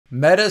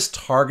Meta's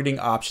targeting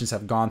options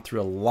have gone through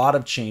a lot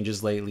of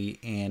changes lately,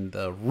 and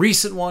the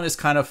recent one is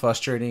kind of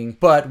frustrating.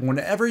 But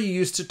whenever you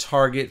used to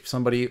target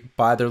somebody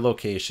by their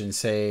location,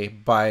 say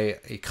by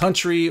a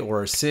country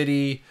or a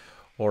city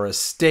or a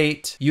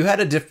state, you had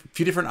a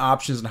few different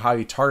options on how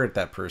you target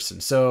that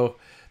person. So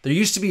there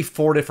used to be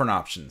 4 different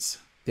options.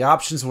 The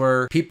options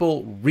were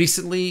people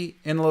recently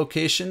in a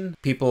location,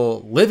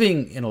 people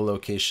living in a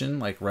location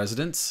like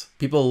residents,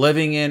 people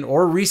living in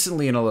or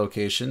recently in a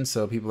location,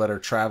 so people that are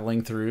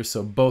traveling through,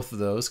 so both of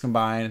those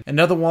combined.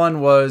 Another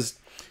one was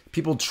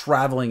people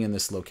traveling in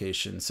this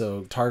location,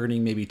 so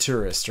targeting maybe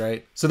tourists,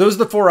 right? So those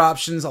are the 4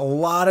 options. A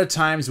lot of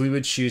times we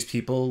would choose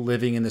people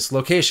living in this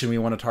location. We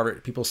want to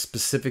target people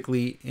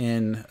specifically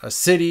in a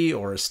city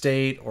or a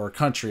state or a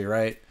country,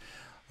 right?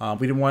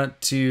 We didn't want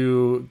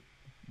to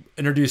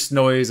introduce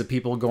noise of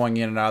people going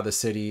in and out of the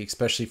city,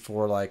 especially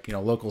for like,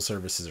 local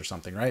services or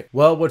something, right?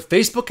 Well, what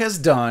Facebook has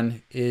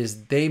done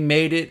is they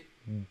made it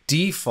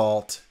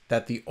default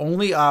that the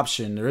only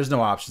option, there is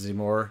no options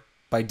anymore.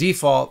 By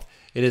default,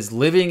 it is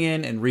living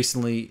in and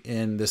recently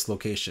in this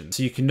location.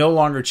 So you can no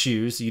longer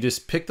choose. You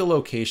just pick the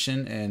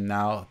location, and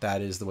now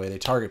that is the way they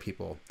target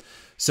people.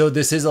 So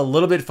this is a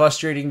little bit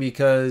frustrating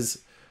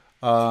because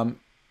I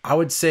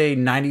would say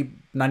 90%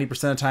 of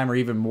the time, or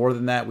even more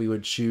than that, we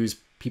would choose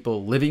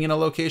people living in a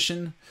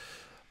location.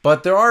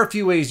 But there are a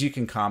few ways you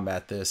can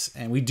combat this,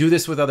 and we do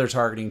this with other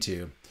targeting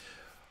too.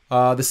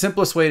 The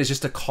simplest way is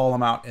just to call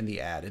them out in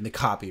the ad, in the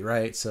copy,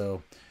 right?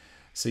 So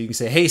you can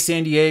say, hey,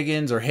 San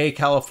Diegans, or hey,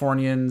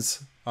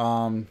 Californians,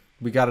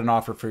 we got an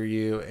offer for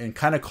you, and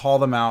kind of call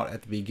them out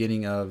at the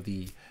beginning of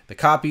the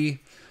copy.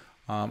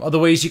 Other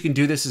ways you can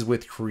do this is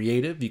with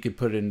creative. You could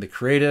put it in the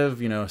creative,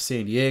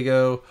 San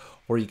Diego,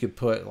 or you could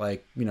put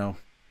like,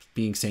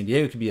 being San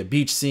Diego, it could be a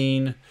beach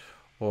scene,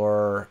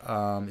 or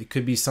it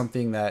could be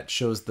something that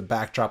shows the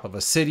backdrop of a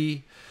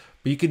city.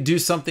 But you could do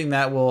something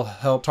that will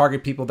help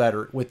target people that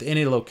are within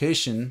a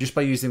location just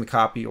by using the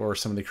copy or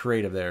some of the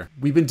creative there.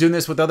 We've been doing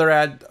this with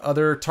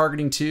other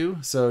targeting too.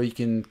 So you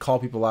can call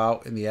people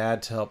out in the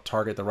ad to help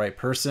target the right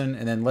person,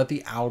 and then let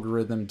the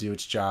algorithm do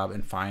its job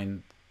and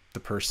find the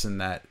person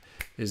that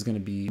is going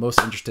to be most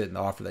interested in the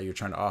offer that you're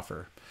trying to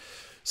offer.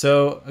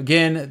 So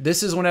again,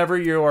 this is whenever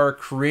you are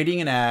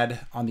creating an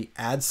ad on the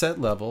ad set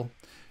level.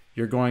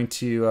 You're going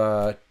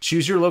to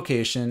choose your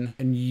location,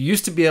 and you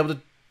used to be able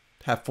to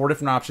have 4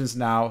 different options.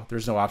 Now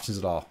there's no options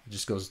at all. It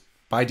just goes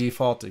by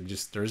default.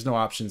 There's no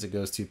options. It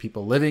goes to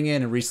people living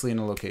in and recently in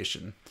a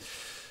location.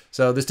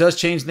 So this does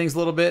change things a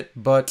little bit,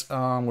 but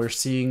we're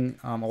seeing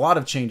a lot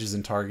of changes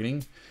in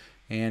targeting.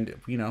 And,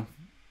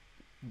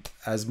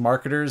 as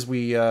marketers,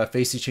 we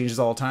face these changes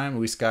all the time.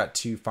 We just got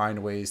to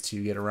find ways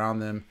to get around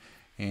them.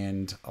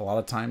 And a lot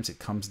of times it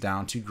comes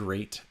down to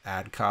great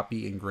ad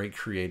copy and great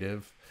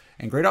creative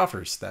and great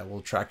offers that will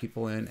attract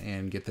people in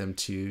and get them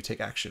to take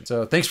action.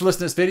 So thanks for listening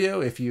to this video.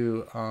 If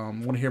you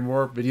want to hear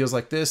more videos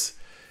like this,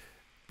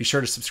 be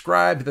sure to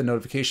subscribe, hit the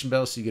notification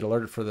bell so you get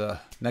alerted for the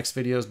next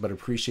videos, but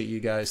appreciate you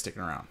guys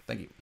sticking around.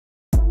 Thank you.